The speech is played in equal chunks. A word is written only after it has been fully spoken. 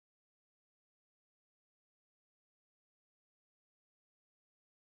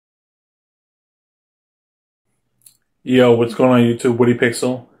Yo, what's going on YouTube? Woody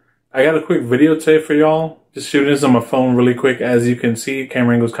Pixel. I got a quick video today for y'all. Just shooting this on my phone really quick. As you can see,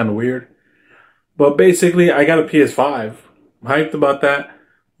 camera angle's kind of weird. But basically, I got a PS5. I'm hyped about that.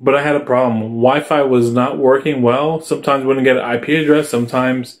 But I had a problem. Wi-Fi was not working well. Sometimes wouldn't get an IP address.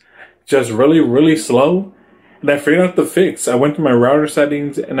 Sometimes just really slow. And I figured out the fix. I went to my router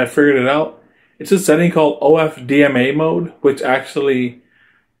settings and I figured it out. It's a setting called OFDMA mode, which actually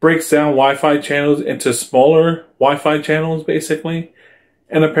breaks down Wi-Fi channels into smaller Wi-Fi channels, basically.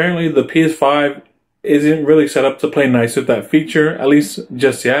 And apparently the PS5 isn't really set up to play nice with that feature, at least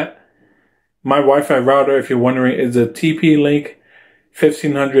just yet. My Wi-Fi router, if you're wondering, is a TP-Link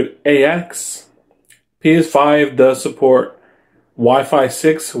 1500AX. PS5 does support Wi-Fi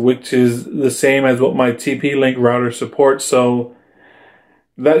 6, which is the same as what my TP-Link router supports, so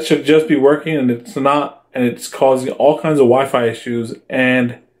that should just be working, and it's not, and it's causing all kinds of Wi-Fi issues.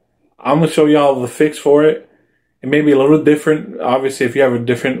 And I'm going to show y'all the fix for it. It may be a little different, obviously, if you have a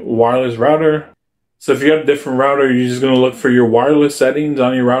different wireless router. So if you have a different router, you're just going to look for your wireless settings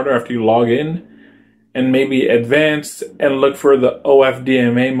on your router after you log in. And maybe advanced, and look for the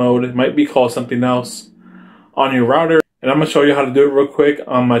OFDMA mode. It might be called something else on your router. And I'm going to show you how to do it real quick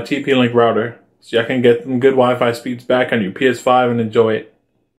on my TP-Link router. So y'all can get some good Wi-Fi speeds back on your PS5 and enjoy it.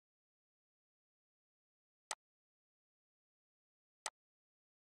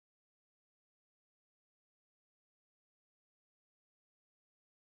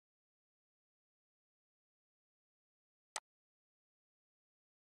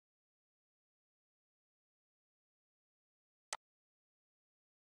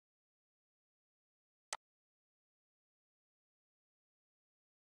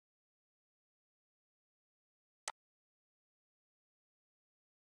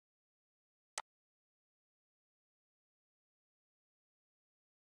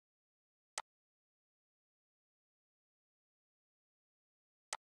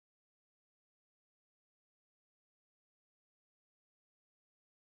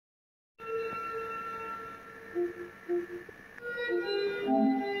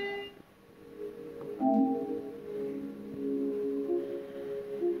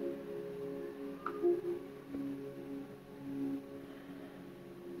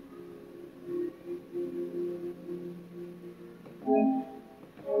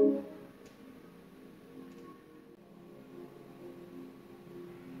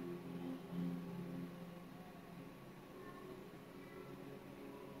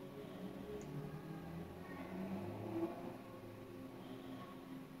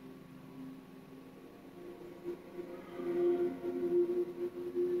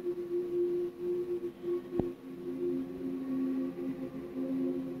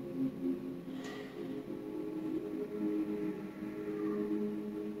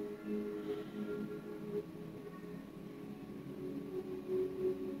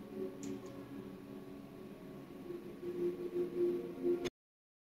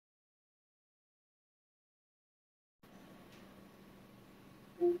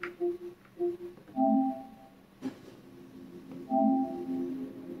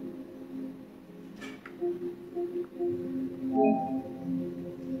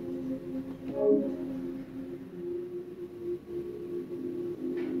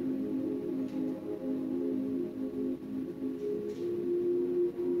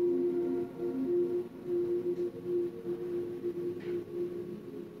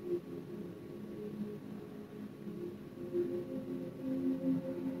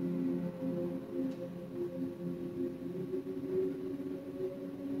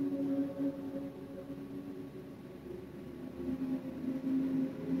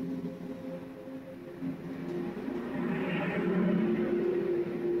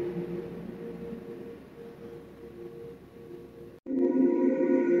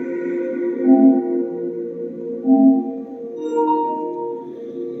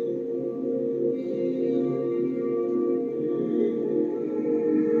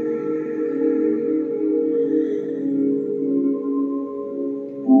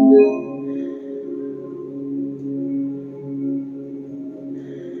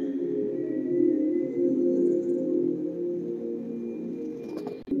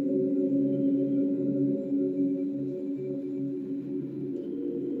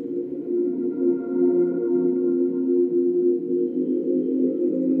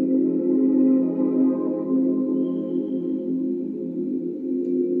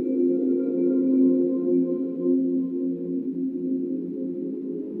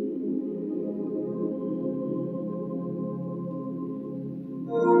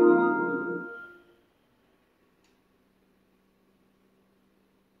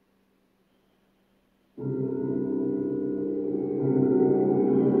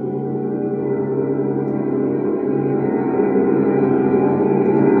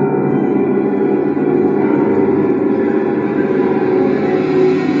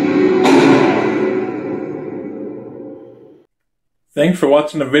 for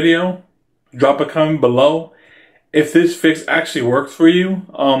watching the video. Drop a comment below if this fix actually works for you.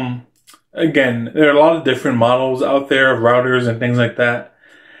 Again, there are a lot of different models out there of routers and things like that.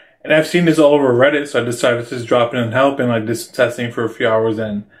 And I've seen this all over Reddit, so I decided to just drop in and help and like did some testing for a few hours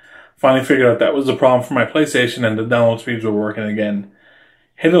and finally figured out that was the problem for my PlayStation and the download speeds were working again.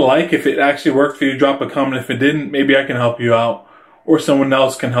 Hit a like if it actually worked for you. Drop a comment if it didn't. Maybe I can help you out or someone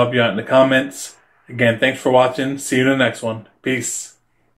else can help you out in the comments. Again, thanks for watching. See you in the next one. Peace.